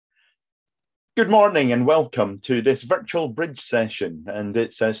Good morning and welcome to this virtual bridge session. And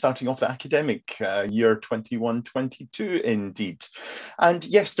it's starting off the academic year 21-22 indeed. And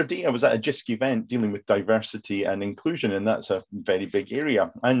yesterday I was at a JISC event dealing with diversity and inclusion, and that's a very big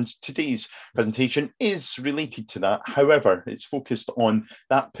area. And today's presentation is related to that. However, it's focused on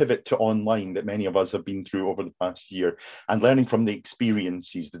that pivot to online that many of us have been through over the past year and learning from the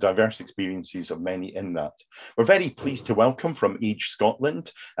experiences, the diverse experiences of many in that. We're very pleased to welcome from Age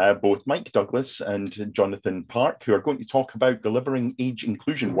Scotland, both Mike Douglas and Jonathan Park, who are going to talk about delivering age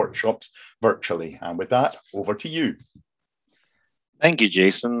inclusion workshops virtually. And with that, over to you. Thank you,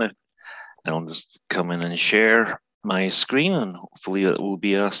 Jason. I'll just come in and share my screen, and hopefully it will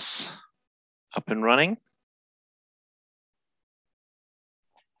be us up and running.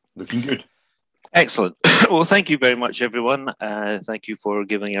 Looking good. Excellent. Well, thank you very much, everyone. Thank you for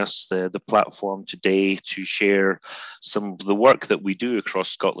giving us the platform today to share some of the work that we do across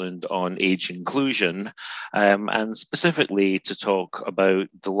Scotland on age inclusion, and specifically to talk about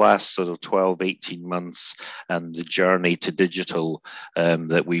the last sort of 12, 18 months and the journey to digital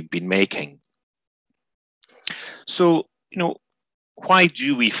that we've been making. So, why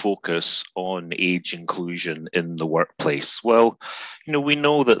do we focus on age inclusion in the workplace? Well, we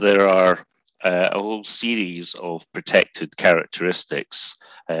know that there are a whole series of protected characteristics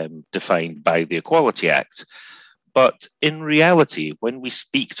defined by the Equality Act. But in reality, when we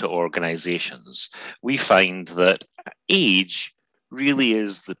speak to organizations, we find that age really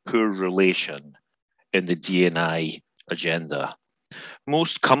is the poor relation in the D&I agenda.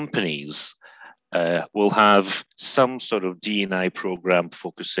 Most companies will have some sort of D&I program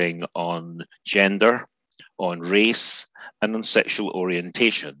focusing on gender, on race, and on sexual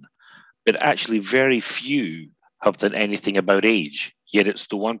orientation. But actually very few have done anything about age, yet it's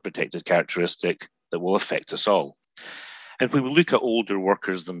the one protected characteristic that will affect us all. And when we look at older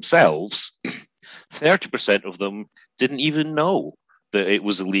workers themselves, 30% of them didn't even know that it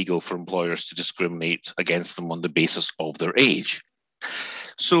was illegal for employers to discriminate against them on the basis of their age.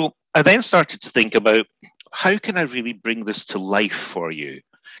 So I then started to think about, how can I really bring this to life for you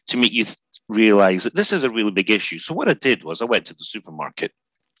to make you realize that this is a really big issue? So what I did was I went to the supermarket.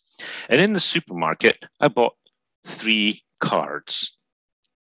 And in the supermarket, I bought 3 cards,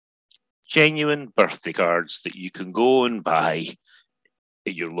 genuine birthday cards that you can go and buy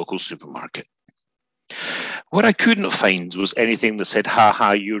at your local supermarket. What I couldn't find was anything that said, ha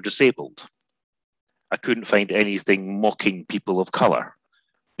ha, you're disabled. I couldn't find anything mocking people of color,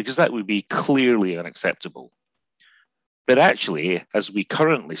 because that would be clearly unacceptable. But actually, as we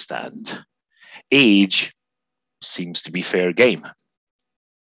currently stand, age seems to be fair game.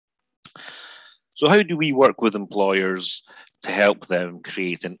 So how do we work with employers to help them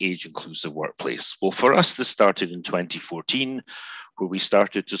create an age-inclusive workplace? Well, for us, this started in 2014, where we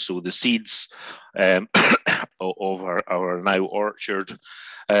started to sow the seeds of our now orchard,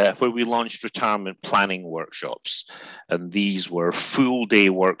 where we launched retirement planning workshops. And these were full-day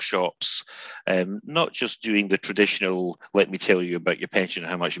workshops, not just doing the traditional, let me tell you about your pension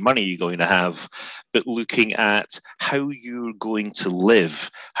and how much money you're going to have, but looking at how you're going to live,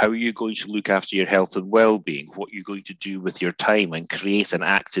 how you're going to look after your health and well-being, what you're going to do with your time and create an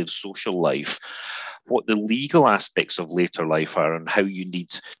active social life, what the legal aspects of later life are, and how you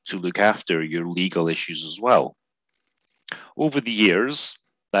need to look after your legal issues as well. Over the years,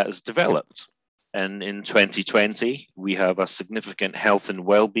 that has developed. And in 2020, we have a significant health and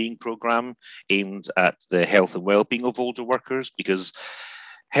well-being program aimed at the health and well-being of older workers, because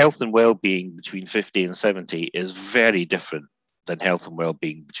health and well-being between 50 and 70 is very different than health and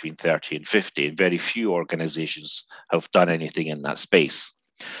well-being between 30 and 50. And very few organizations have done anything in that space.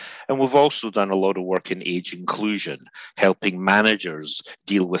 And we've also done a lot of work in age inclusion, helping managers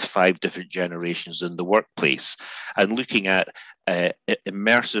deal with 5 different generations in the workplace, and looking at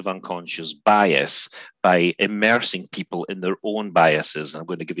immersive unconscious bias by immersing people in their own biases. I'm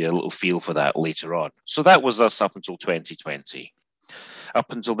going to give you a little feel for that later on. So that was us up until 2020.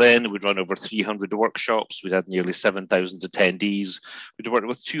 Up until then, we'd run over 300 workshops. We'd had nearly 7,000 attendees. We'd worked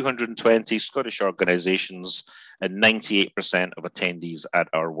with 220 Scottish organisations, and 98% of attendees at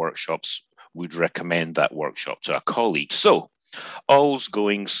our workshops would recommend that workshop to a colleague. So all's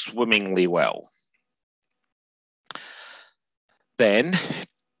going swimmingly well. Then,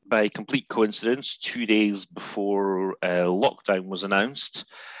 by complete coincidence, 2 days before lockdown was announced,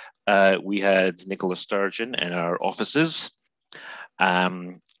 we had Nicola Sturgeon in our offices.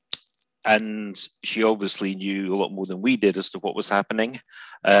 And she obviously knew a lot more than we did as to what was happening.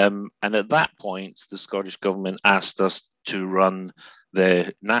 And at that point, the Scottish Government asked us to run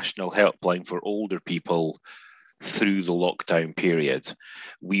the national helpline for older people through the lockdown period.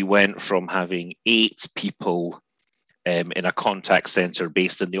 We went from having 8 people in a contact centre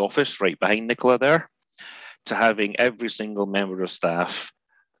based in the office right behind Nicola there, to having every single member of staff,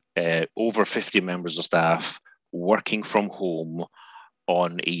 over 50 members of staff, working from home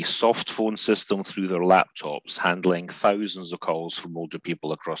on a soft phone system through their laptops, handling thousands of calls from older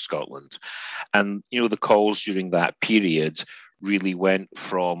people across Scotland. And, you know, the calls during that period really went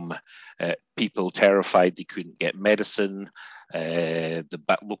from people terrified they couldn't get medicine. The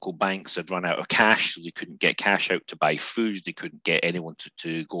local banks had run out of cash, so they couldn't get cash out to buy food. They couldn't get anyone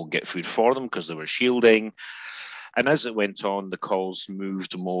to go and get food for them because they were shielding. And as it went on, the calls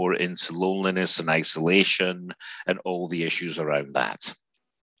moved more into loneliness and isolation and all the issues around that.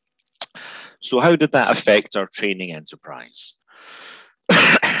 So how did that affect our training enterprise?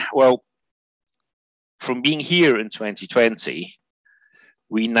 Well, from being here in 2020,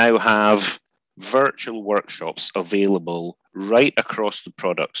 we now have virtual workshops available right across the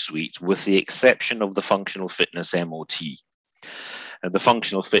product suite, with the exception of the functional fitness MOT. And the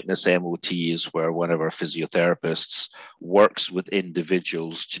functional fitness MOT is where one of our physiotherapists works with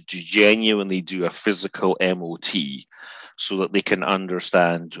individuals to genuinely do a physical MOT so that they can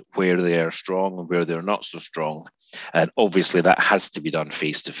understand where they are strong and where they're not so strong. And obviously that has to be done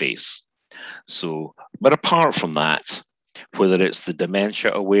face to face. So, but apart from that, whether it's the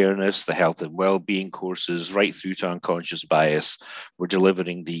dementia awareness, the health and well-being courses, right through to unconscious bias, we're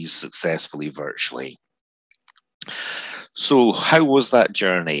delivering these successfully virtually. So how was that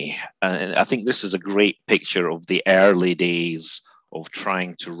journey? And I think this is a great picture of the early days of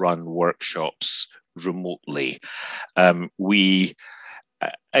trying to run workshops remotely. I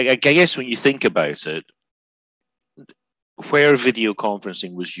guess when you think about it, where video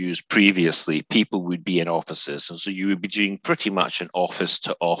conferencing was used previously, people would be in offices. And so you would be doing pretty much an office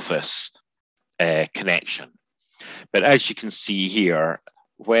to office connection. But as you can see here,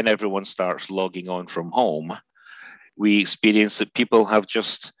 when everyone starts logging on from home, we experience that people have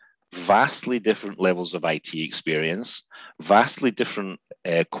just vastly different levels of IT experience, vastly different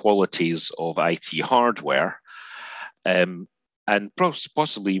qualities of IT hardware, and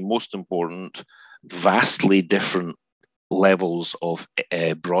possibly most important, vastly different levels of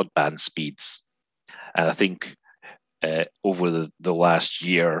broadband speeds. And I think over the last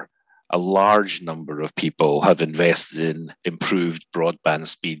year, a large number of people have invested in improved broadband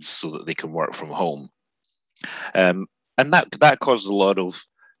speeds so that they can work from home. And that caused a lot of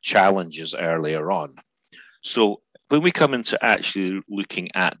challenges earlier on. So when we come into actually looking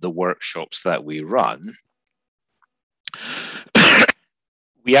at the workshops that we run,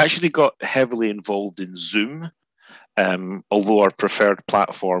 we actually got heavily involved in Zoom, although our preferred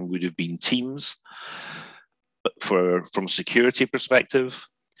platform would have been Teams, but from security perspective.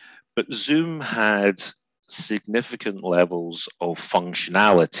 But Zoom had significant levels of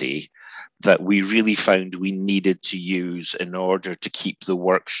functionality that we really found we needed to use in order to keep the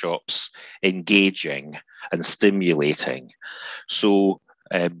workshops engaging and stimulating. So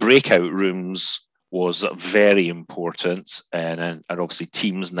breakout rooms was very important, and obviously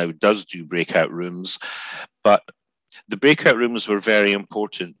Teams now does do breakout rooms, but the breakout rooms were very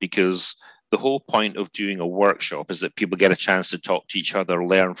important because the whole point of doing a workshop is that people get a chance to talk to each other,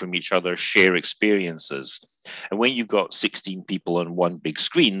 learn from each other, share experiences. And when you've got 16 people on one big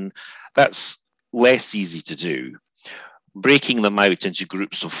screen, that's less easy to do. Breaking them out into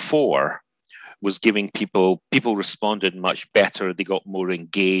groups of 4 was giving people responded much better. They got more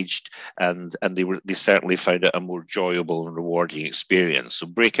engaged, and they certainly found it a more enjoyable and rewarding experience. So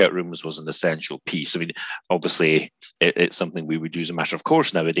breakout rooms was an essential piece. I mean, obviously it's something we would do as a matter of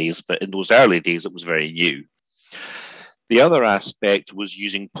course nowadays, but in those early days it was very new. The other aspect was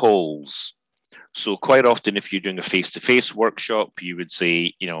using polls. So quite often, if you're doing a face-to-face workshop, you would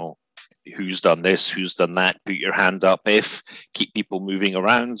say, you know, who's done this, who's done that, put your hand up if, keep people moving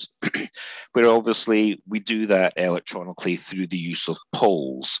around. Where obviously we do that electronically through the use of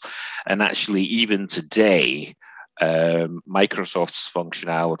polls. And actually even today, Microsoft's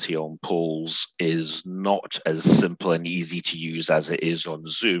functionality on polls is not as simple and easy to use as it is on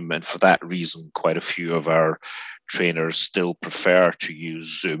Zoom. And for that reason, quite a few of our trainers still prefer to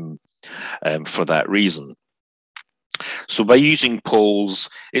use Zoom for that reason. So by using polls,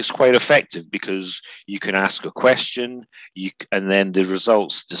 it's quite effective because you can ask a question, and then the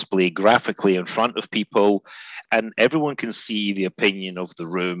results display graphically in front of people, and everyone can see the opinion of the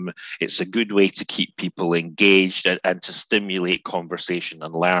room. It's a good way to keep people engaged and to stimulate conversation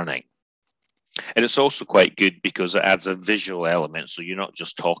and learning. And it's also quite good because it adds a visual element, so you're not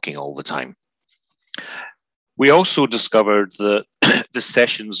just talking all the time. We also discovered that the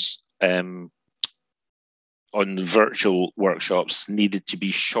sessions on virtual workshops needed to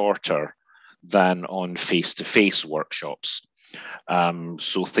be shorter than on face-to-face workshops.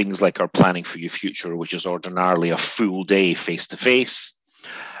 So things like our Planning for Your Future, which is ordinarily a full day face-to-face,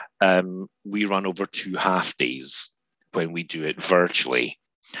 we run over 2 half days when we do it virtually.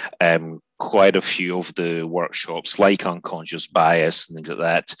 Quite a few of the workshops, like unconscious bias and things like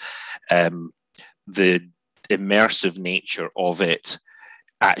that, the immersive nature of it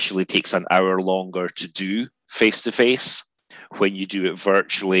actually takes an hour longer to do face-to-face. When you do it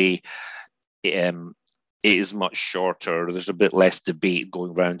virtually, it is much shorter. There's a bit less debate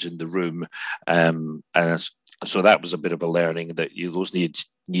going around in the room. And so that was a bit of a learning that those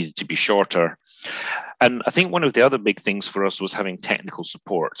needed to be shorter. And I think one of the other big things for us was having technical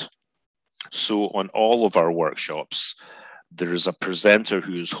support. So on all of our workshops, there is a presenter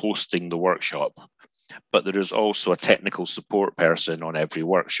who is hosting the workshop, but there is also a technical support person on every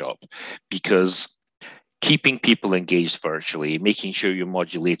workshop, because keeping people engaged virtually, making sure you're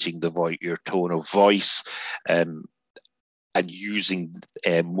modulating your tone of voice, and using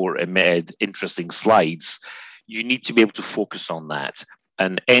more interesting slides, you need to be able to focus on that.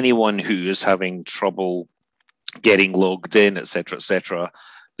 And anyone who is having trouble getting logged in, etc.,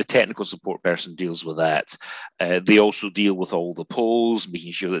 the technical support person deals with that. They also deal with all the polls,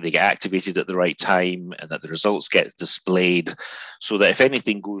 making sure that they get activated at the right time and that the results get displayed, so that if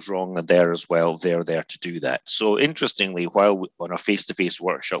anything goes wrong there as well, they're there to do that. So interestingly, while on a face-to-face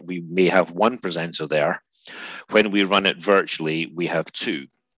workshop, we may have one presenter there, when we run it virtually, we have 2.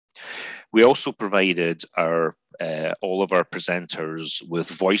 We also provided all of our presenters with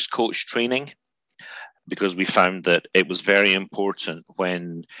voice coach training, because we found that it was very important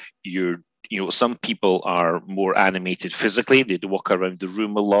when some people are more animated physically, they'd walk around the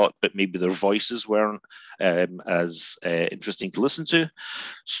room a lot, but maybe their voices weren't as interesting to listen to.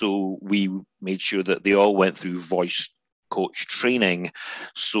 So we made sure that they all went through voice coach training,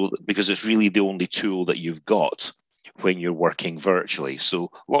 because it's really the only tool that you've got when you're working virtually. So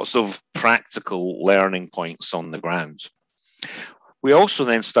lots of practical learning points on the ground. We also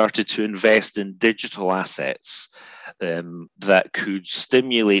then started to invest in digital assets that could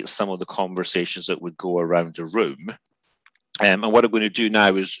stimulate some of the conversations that would go around a room. And what I'm going to do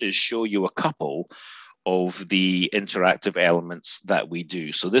now is show you a couple of the interactive elements that we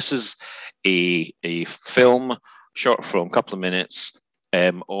do. So this is a short film, couple of minutes,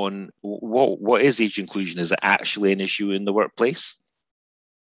 on what is age inclusion. Is it actually an issue in the workplace?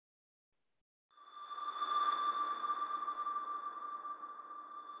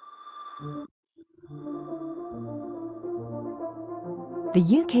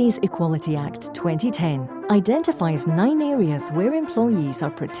 The UK's Equality Act 2010 identifies 9 areas where employees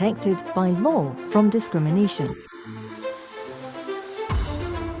are protected by law from discrimination.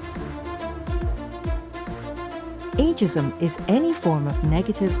 Ageism is any form of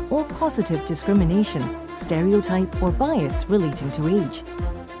negative or positive discrimination, stereotype or bias relating to age.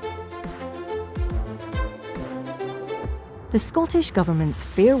 The Scottish Government's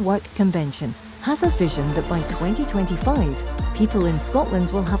Fair Work Convention has a vision that by 2025, people in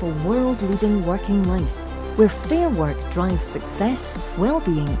Scotland will have a world-leading working life, where fair work drives success,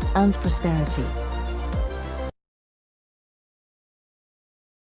 well-being and prosperity.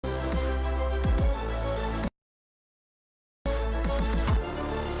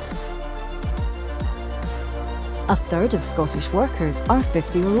 A third of Scottish workers are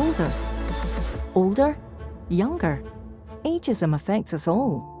 50 or older. Older, younger. Ageism affects us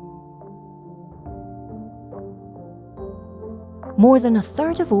all. More than a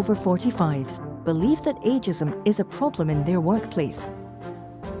third of over 45s believe that ageism is a problem in their workplace.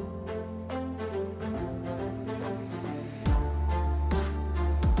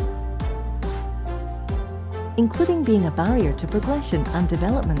 Including being a barrier to progression and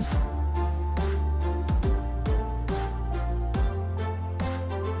development.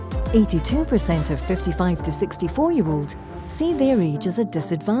 (82% of 55 to 64-year-olds see their age as a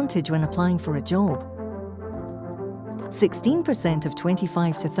disadvantage when applying for a job. 16% of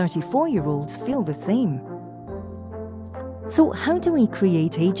 25 to 34-year-olds feel the same. So how do we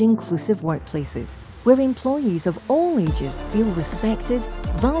create age-inclusive workplaces where employees of all ages feel respected,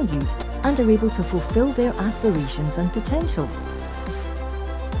 valued, and are able to fulfill their aspirations and potential?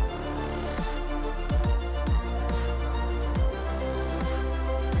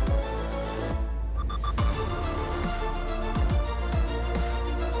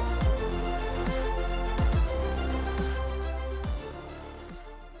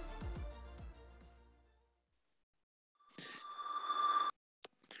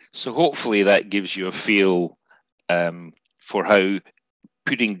 So hopefully that gives you a feel for how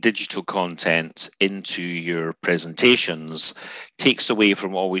putting digital content into your presentations takes away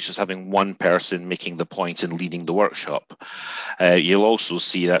from always just having one person making the point and leading the workshop. You'll also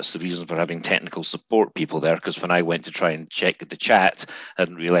see that's the reason for having technical support people there, because when I went to try and check the chat, I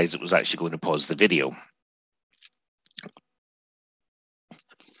didn't realize it was actually going to pause the video.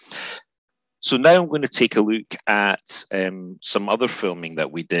 So now I'm going to take a look at some other filming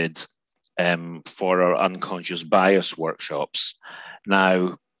that we did for our unconscious bias workshops.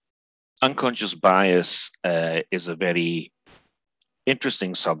 Now, unconscious bias is a very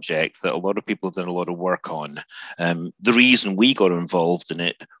interesting subject that a lot of people have done a lot of work on. The reason we got involved in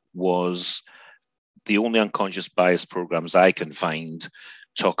it was the only unconscious bias programs I can find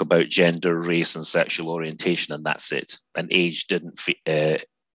talk about gender, race, and sexual orientation, and that's it. And age didn't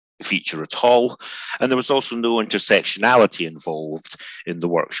feature at all. And there was also no intersectionality involved in the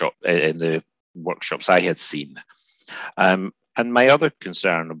workshop, in the workshops I had seen. And my other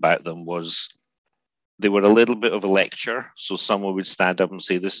concern about them was they were a little bit of a lecture. So someone would stand up and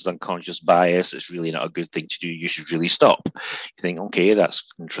say, this is unconscious bias. It's really not a good thing to do. You should really stop. You think, okay, that's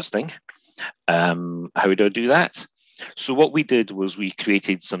interesting. How do I do that? So what we did was we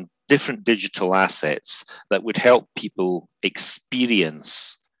created some different digital assets that would help people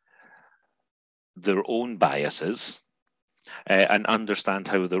experience their own biases and understand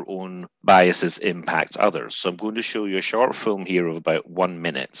how their own biases impact others. So I'm going to show you a short film here of about 1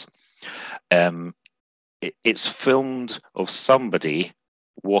 minute. It's filmed of somebody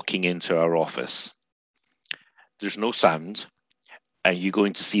walking into our office. There's no sound, and you're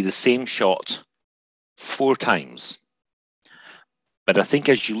going to see the same shot 4 times. But I think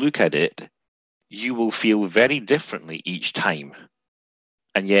as you look at it, you will feel very differently each time.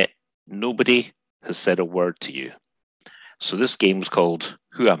 And yet nobody has said a word to you. So this game is called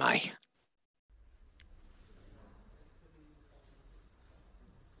Who Am I?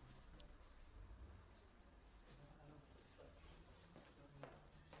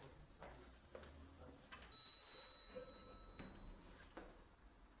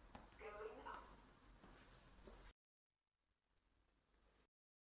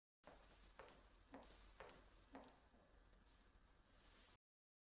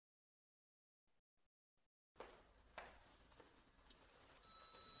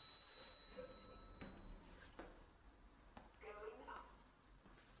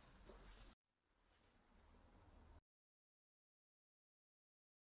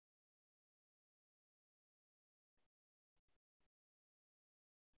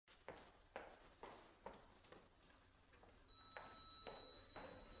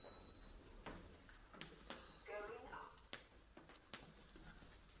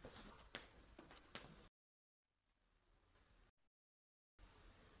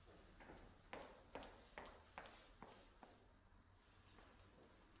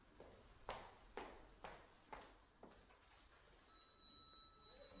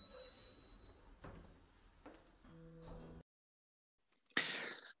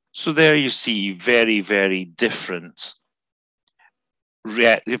 So there you see very, very different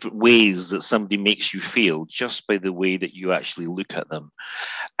ways that somebody makes you feel just by the way that you actually look at them.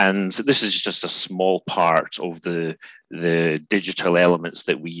 And this is just a small part of the digital elements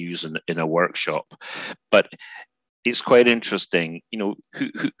that we use in a workshop. But it's quite interesting, you know,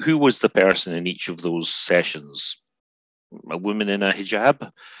 who was the person in each of those sessions? A woman in a hijab,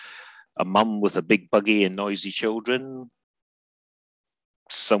 a mum with a big buggy and noisy children,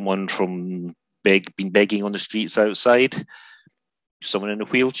 someone from been begging on the streets outside, someone in a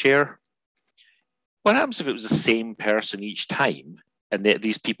wheelchair. What happens if it was the same person each time and that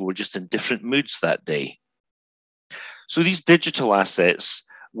these people were just in different moods that day? So these digital assets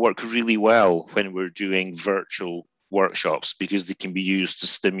work really well when we're doing virtual workshops because they can be used to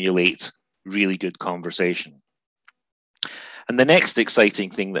stimulate really good conversation. And the next exciting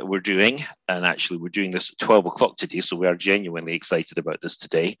thing that we're doing, and actually we're doing this at 12 o'clock today, so we are genuinely excited about this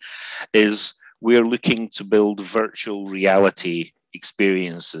today, is we're looking to build virtual reality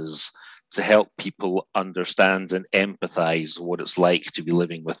experiences to help people understand and empathize what it's like to be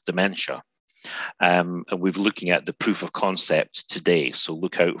living with dementia. And we're looking at the proof of concept today, so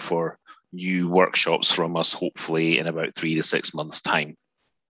look out for new workshops from us, hopefully in about 3 to 6 months' time.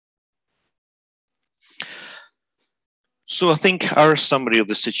 So I think our summary of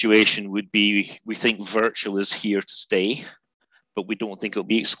the situation would be, we think virtual is here to stay, but we don't think it'll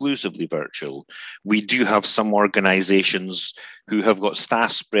be exclusively virtual. We do have some organizations who have got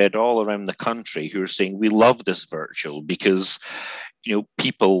staff spread all around the country who are saying, we love this virtual because, you know,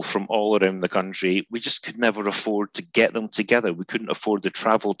 people from all around the country, we just could never afford to get them together. We couldn't afford the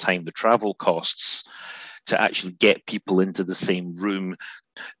travel time, the travel costs to actually get people into the same room,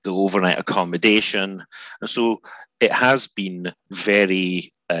 the overnight accommodation. And so it has been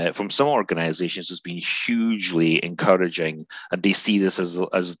very, from some organizations, has been hugely encouraging, and they see this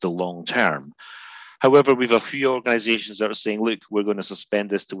as the long term. However, we have a few organizations that are saying, look, we're going to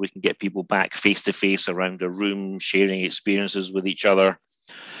suspend this till we can get people back face to face around a room, sharing experiences with each other.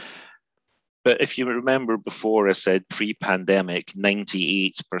 But if you remember before, I said pre-pandemic,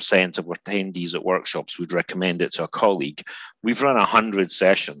 98% of attendees at workshops would recommend it to a colleague. We've run 100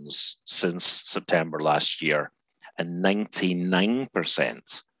 sessions since September last year, and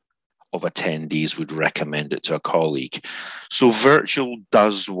 99% of attendees would recommend it to a colleague. So virtual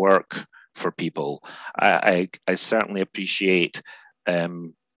does work for people. I certainly appreciate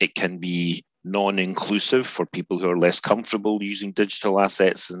it can be non-inclusive for people who are less comfortable using digital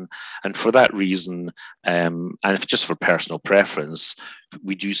assets, and for that reason, and if just for personal preference,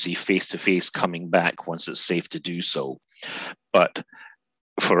 we do see face-to-face coming back once it's safe to do so. But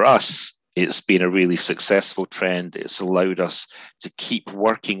for us, it's been a really successful trend. It's allowed us to keep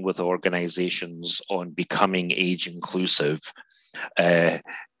working with organizations on becoming age inclusive,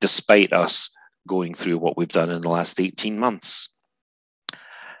 despite us going through what we've done in the last 18 months.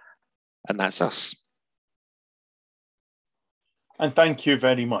 And that's us. And thank you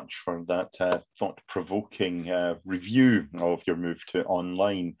very much for that thought-provoking review of your move to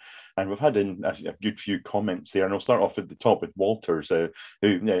online. And we've had a good few comments there. And I'll start off at the top with Walter's, who,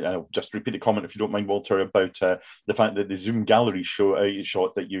 I'll just repeat the comment, if you don't mind, Walter, about the fact that the Zoom gallery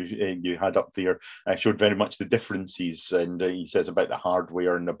shot that you had up there showed very much the differences. And he says about the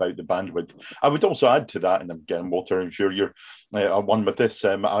hardware and about the bandwidth. I would also add to that, and again, Walter, I'm sure you're one with this,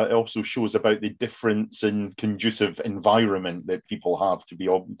 it also shows about the difference in conducive environment that people have to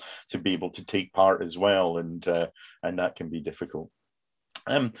be able to take part as well, and that can be difficult.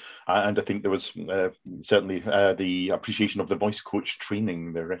 And I think there was certainly the appreciation of the voice coach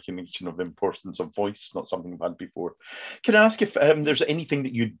training, the recognition of the importance of voice, not something we've had before. Can I ask if there's anything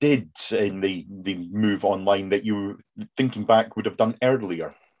that you did in the move online that you, thinking back, would have done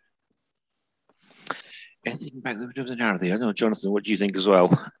earlier? Anything back that we would have done earlier? I know, Jonathan, what do you think as well?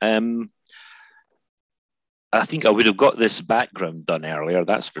 I think I would have got this background done earlier,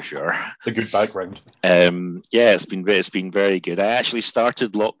 that's for sure. A good background. Yeah, it's been very good. I actually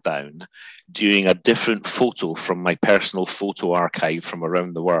started lockdown doing a different photo from my personal photo archive from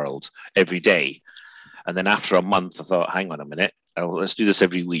around the world every day. And then after a month, I thought, hang on a minute, let's do this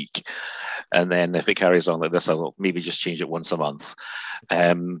every week. And then if it carries on like this, I'll maybe just change it once a month.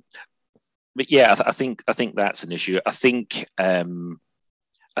 But yeah, I think that's an issue. I think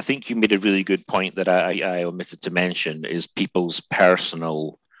you made a really good point that I omitted to mention, is people's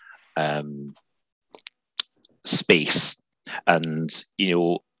personal space. And,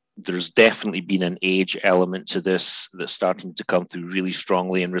 there's definitely been an age element to this that's starting to come through really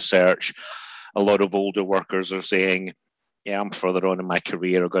strongly in research. A lot of older workers are saying, yeah, I'm further on in my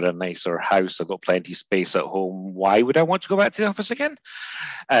career, I've got a nicer house, I've got plenty of space at home, why would I want to go back to the office again?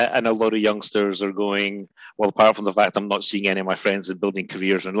 And a lot of youngsters are going, well, apart from the fact I'm not seeing any of my friends in building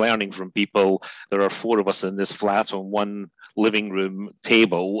careers and learning from people, there are 4 of us in this flat on one living room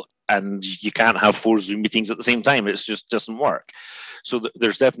table, and you can't have 4 Zoom meetings at the same time. It just doesn't work. So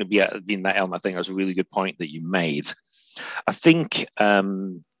there's definitely been that element. I think that's a really good point that you made. I think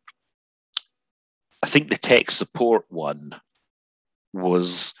the tech support one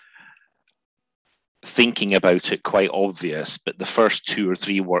was thinking about it quite obvious, but the first 2 or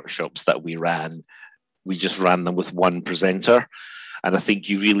 3 workshops that we just ran them with one presenter. And I think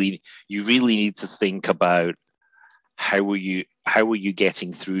you really need to think about how are you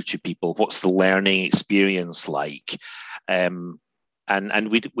getting through to people? What's the learning experience like? And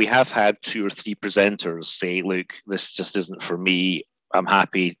we have had 2 or 3 presenters say, look, this just isn't for me. I'm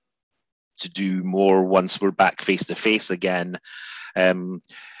happy to do more once we're back face to face again. And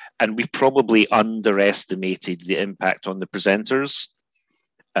we've probably underestimated the impact on the presenters.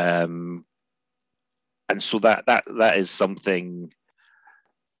 And so that is something,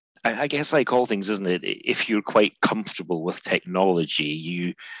 I guess, like all things, isn't it? If you're quite comfortable with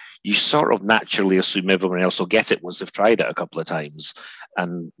technology, you sort of naturally assume everyone else will get it once they've tried it a couple of times.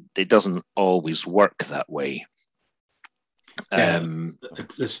 And it doesn't always work that way. Yeah,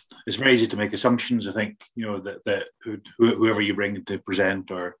 it's very easy to make assumptions. I think that whoever you bring to present,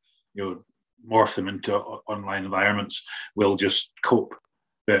 or morph them into online environments, will just cope.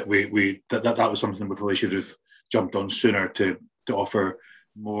 But that was something we probably should have jumped on sooner, to offer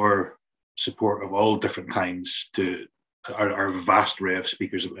more support of all different kinds to our vast array of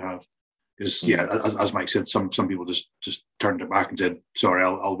speakers that we have. Because as Mike said, some people just turned it back and said, sorry,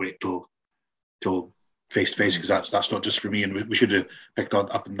 I'll wait till face to face, because that's not just for me, and we should have picked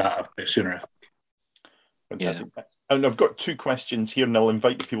up on that a bit sooner. Fantastic. Yeah. And I've got two questions here, and I'll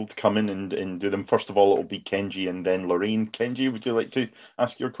invite the people to come in and do them. First of all, it'll be Kenji and then Lorraine. Kenji, would you like to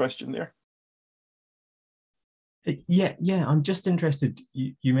ask your question there? Yeah. I'm just interested.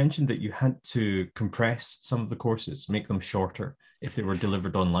 You mentioned that you had to compress some of the courses, make them shorter if they were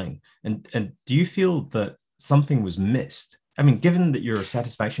delivered online. And do you feel that something was missed? I mean, given that your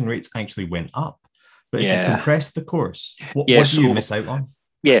satisfaction rates actually went up, but if you compress the course, what do you miss out on?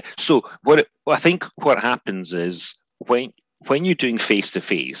 Yeah. So I think what happens is when you're doing face to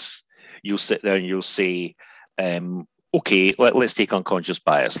face, you'll sit there and you'll say, okay, let's take unconscious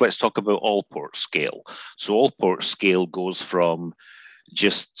bias. Let's talk about Allport scale. So Allport scale goes from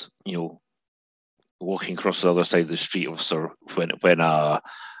just, walking across the other side of the street of sort of when a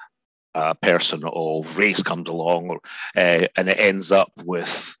person of race comes along, and it ends up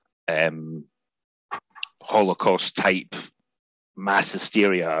with Holocaust type mass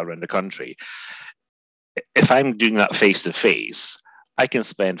hysteria around the country. If I'm doing that face to face, I can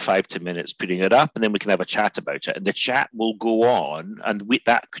spend 5 to 10 minutes putting it up, and then we can have a chat about it. And the chat will go on, and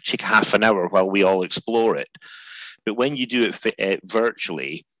that could take half an hour while we all explore it. But when you do it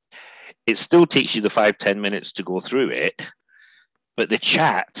virtually, it still takes you the 5-10 minutes to go through it, but the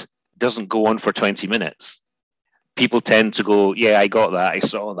chat doesn't go on for 20 minutes. People tend to go, yeah, I got that, I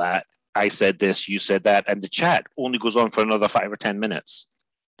saw that, I said this, you said that, and the chat only goes on for another 5 or 10 minutes.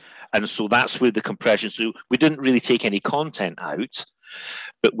 And so that's where the compression, so we didn't really take any content out,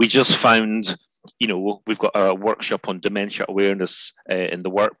 but we just found, we've got a workshop on dementia awareness in the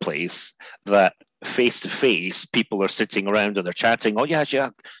workplace, that face-to-face, people are sitting around and they're chatting, oh yeah,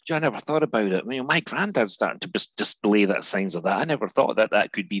 I never thought about it. My granddad's starting to display that signs of that. I never thought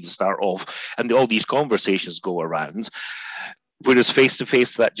that could be the start of, and all these conversations go around. Whereas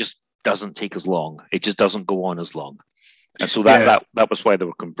face-to-face, that just doesn't take as long. It just doesn't go on as long. And so that was why they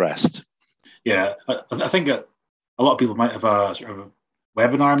were compressed. Yeah, I think a lot of people might have a sort of a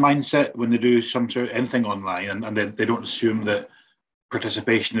webinar mindset when they do some sort of anything online, and they don't assume that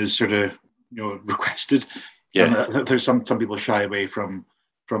participation is sort of requested. Yeah, and there's some people shy away from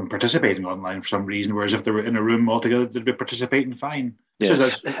participating online for some reason, whereas if they were in a room altogether, they'd be participating fine. Yeah.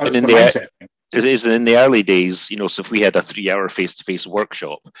 So and in the early days, so if we had a 3-hour face-to-face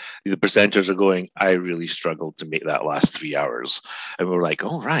workshop, the presenters are going, I really struggled to make that last 3 hours. And we're like,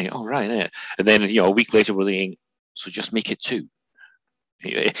 all right. Yeah. And then, a week later, we're thinking, so just make it 2.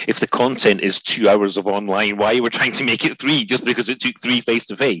 If the content is 2 hours of online, why are we trying to make it 3 just because it took 3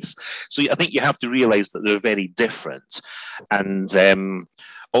 face-to-face? So I think you have to realize that they're very different. And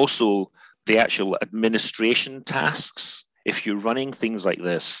also the actual administration tasks, if you're running things like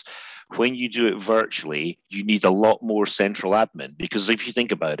this, when you do it virtually, you need a lot more central admin, because if you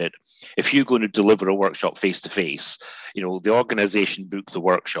think about it, if you're going to deliver a workshop face-to-face, the organization booked the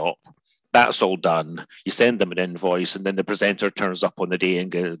workshop, that's all done. You send them an invoice, and then the presenter turns up on the day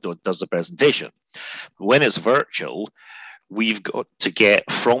and does the presentation. When it's virtual, we've got to get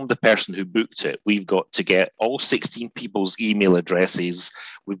from the person who booked it, we've got to get all 16 people's email addresses.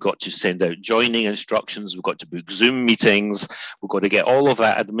 We've got to send out joining instructions. We've got to book Zoom meetings. We've got to get all of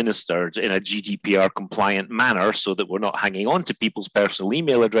that administered in a GDPR compliant manner so that we're not hanging on to people's personal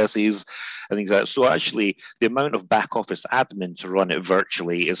email addresses and things like that. So actually, the amount of back office admin to run it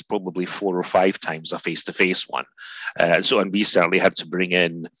virtually is probably 4 or 5 times a face-to-face one. And we certainly had to bring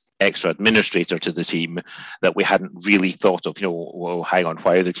in extra administrator to the team that we hadn't really thought of, well, hang on,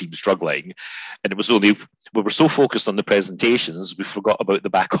 why are the team struggling? And it was only, we were so focused on the presentations, we forgot about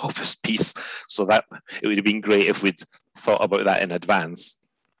the back office piece. So that it would have been great if we'd thought about that in advance.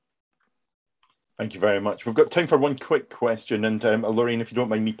 Thank you very much. We've got time for one quick question. And Lorraine, if you don't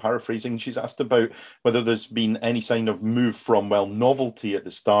mind me paraphrasing, she's asked about whether there's been any sign of move from, novelty at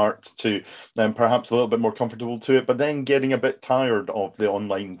the start to perhaps a little bit more comfortable to it, but then getting a bit tired of the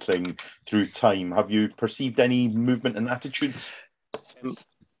online thing through time. Have you perceived any movement in attitudes?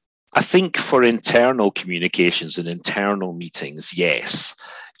 I think for internal communications and internal meetings, yes.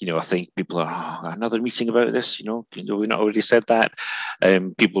 I think people are, another meeting about this, we've not already said that.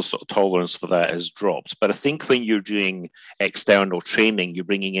 People's sort of tolerance for that has dropped. But I think when you're doing external training, you're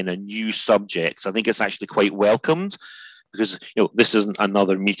bringing in a new subject. I think it's actually quite welcomed, because this isn't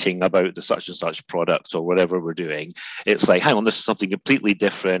another meeting about the such and such product or whatever we're doing. It's like, hang on, this is something completely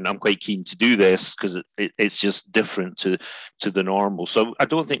different. I'm quite keen to do this because it's just different to the normal. So I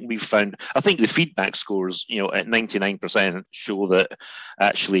don't think we've found, I think the feedback scores, at 99% show that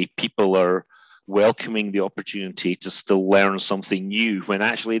actually people are welcoming the opportunity to still learn something new when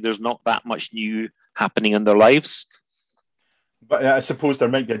actually there's not that much new happening in their lives. But I suppose there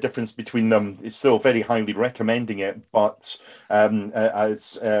might be a difference between them. It's still very highly recommending it, but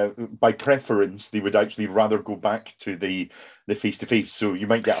as by preference, they would actually rather go back to the face-to-face. So you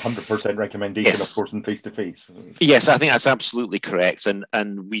might get 100% recommendation, Yes. of course, in face-to-face. Yes, I think that's absolutely correct.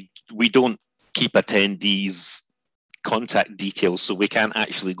 And we don't keep attendees' contact details, so we can't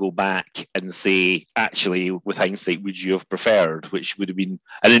actually go back and say, actually, with hindsight, would you have preferred, which would have been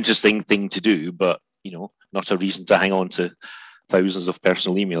an interesting thing to do, but not a reason to hang on to thousands of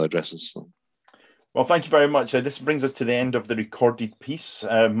personal email addresses. So. Well, thank you very much. This brings us to the end of the recorded piece.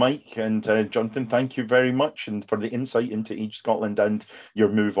 Mike and Jonathan, thank you very much and for the insight into Age Scotland and your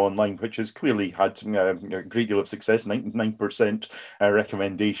move online, which has clearly had a great deal of success, 99%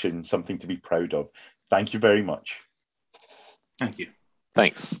 recommendation, something to be proud of. Thank you very much. Thank you.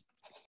 Thanks.